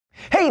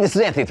Hey, this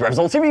is Anthony with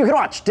RevZilla TV. You can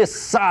watch,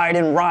 decide,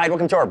 and ride.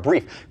 Welcome to our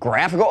brief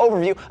graphical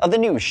overview of the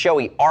new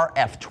Shoei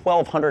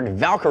RF-1200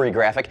 Valkyrie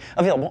graphic,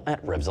 available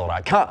at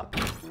RevZilla.com.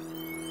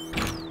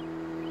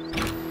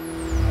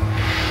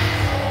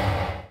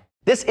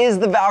 This is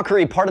the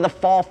Valkyrie, part of the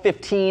Fall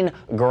 15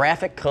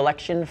 graphic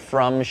collection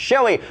from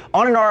Shoei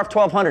on an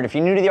RF-1200. If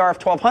you're new to the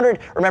RF-1200,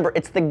 remember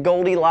it's the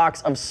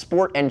Goldilocks of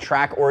sport and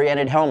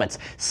track-oriented helmets.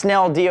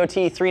 Snell DOT,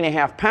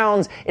 3.5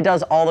 pounds. It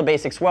does all the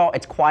basics well.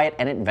 It's quiet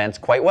and it vents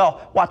quite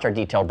well. Watch our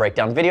detailed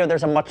breakdown video.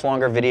 There's a much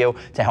longer video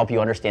to help you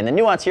understand the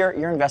nuance here.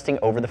 You're investing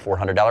over the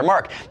 $400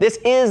 mark. This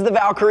is the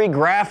Valkyrie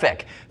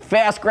graphic.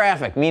 Fast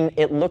graphic, meaning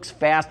it looks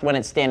fast when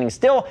it's standing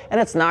still and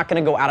it's not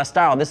going to go out of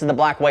style. This is the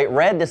black, white,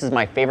 red. This is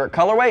my favorite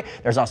colorway.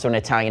 There's also an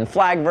Italian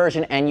flag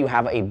version, and you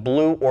have a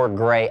blue or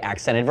gray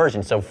accented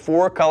version. So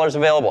 4 colors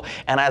available.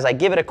 And as I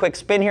give it a quick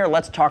spin here,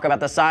 let's talk about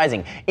the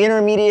sizing.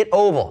 Intermediate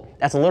oval.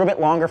 That's a little bit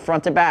longer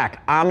front to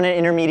back. I'm in an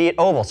intermediate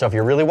oval. So if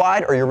you're really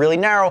wide or you're really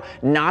narrow,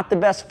 not the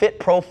best fit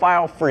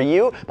profile for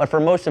you, but for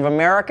most of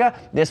America,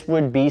 this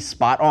would be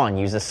spot on.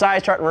 Use the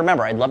size chart.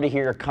 Remember, I'd love to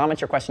hear your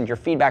comments, your questions, your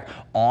feedback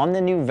on the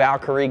new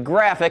Valkyrie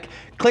graphic.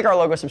 Click our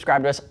logo,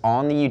 subscribe to us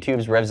on the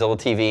YouTube's RevZilla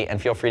TV,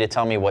 and feel free to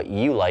tell me what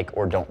you like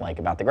or don't like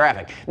about the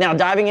graphic. Now,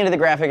 diving into the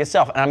graphic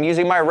itself, and I'm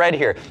using my red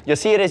here. You'll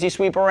see it as you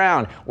sweep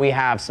around. We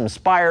have some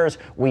spires,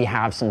 we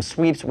have some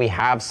sweeps, we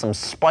have some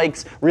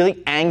spikes,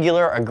 really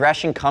angular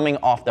aggression coming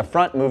off the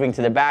front, moving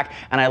to the back,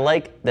 and I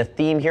like the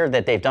theme here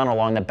that they've done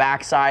along the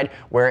back side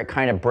where it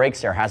kind of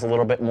breaks there, has a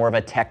little bit more of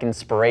a tech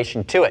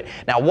inspiration to it.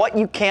 Now, what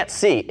you can't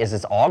see is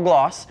it's all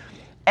gloss,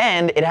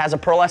 and it has a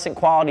pearlescent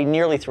quality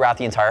nearly throughout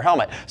the entire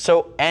helmet.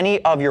 So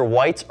any of your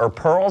whites or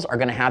pearls are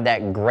going to have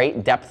that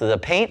great depth of the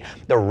paint.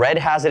 The red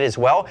has it as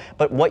well,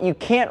 but what you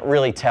can't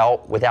really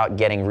tell without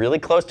getting really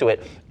close to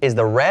it is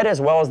the red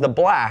as well as the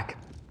black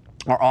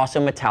are also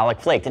metallic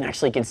flaked, and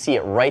actually you can see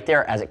it right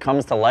there as it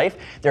comes to life.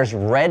 There's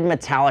red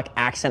metallic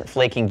accent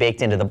flaking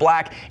baked into the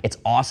black. It's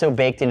also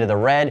baked into the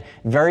red.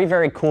 Very,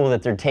 very cool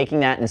that they're taking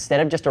that instead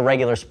of just a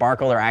regular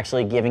sparkle, they're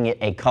actually giving it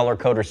a color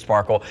coder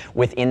sparkle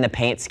within the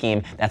paint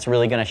scheme that's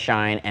really going to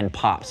shine and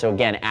pop. So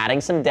again,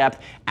 adding some depth,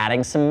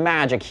 adding some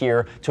magic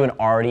here to an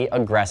already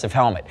aggressive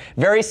helmet.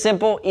 Very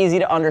simple, easy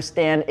to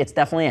understand. It's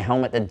definitely a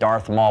helmet that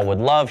Darth Maul would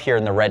love here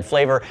in the red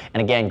flavor.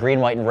 And again, green,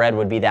 white, and red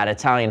would be that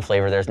Italian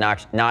flavor. There's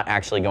not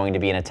actually going to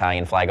be an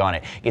Italian flag on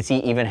it. You can see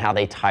even how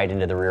they tied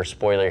into the rear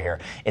spoiler here.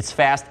 It's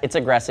fast, it's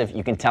aggressive,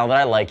 you can tell that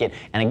I like it,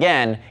 and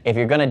again, if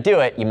you're gonna do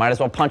it, you might as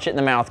well punch it in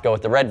the mouth, go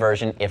with the red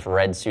version if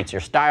red suits your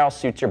style,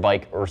 suits your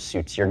bike, or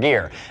suits your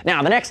gear.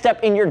 Now, the next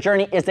step in your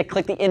journey is to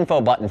click the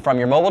info button from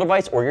your mobile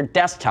device or your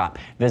desktop.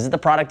 Visit the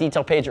product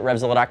detail page at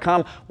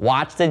RevZilla.com,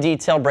 watch the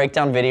detailed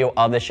breakdown video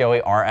of the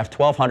Shoei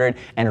RF-1200,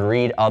 and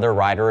read other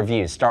rider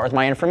reviews. Start with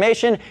my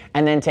information,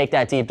 and then take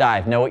that deep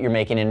dive. Know what you're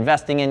making and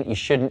investing in. You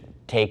shouldn't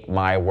take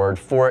my word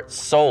for it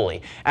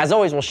solely. As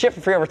always, we'll ship for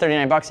free over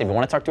 39 bucks. If you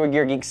want to talk to a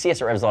gear geek, see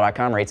us at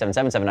RevZilla.com or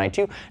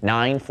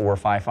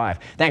 877-792-9455.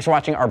 Thanks for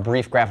watching our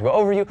brief graphical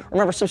overview.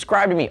 Remember,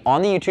 subscribe to me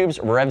on the YouTube's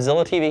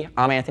RevZilla TV.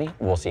 I'm Anthony.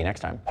 We'll see you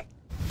next time.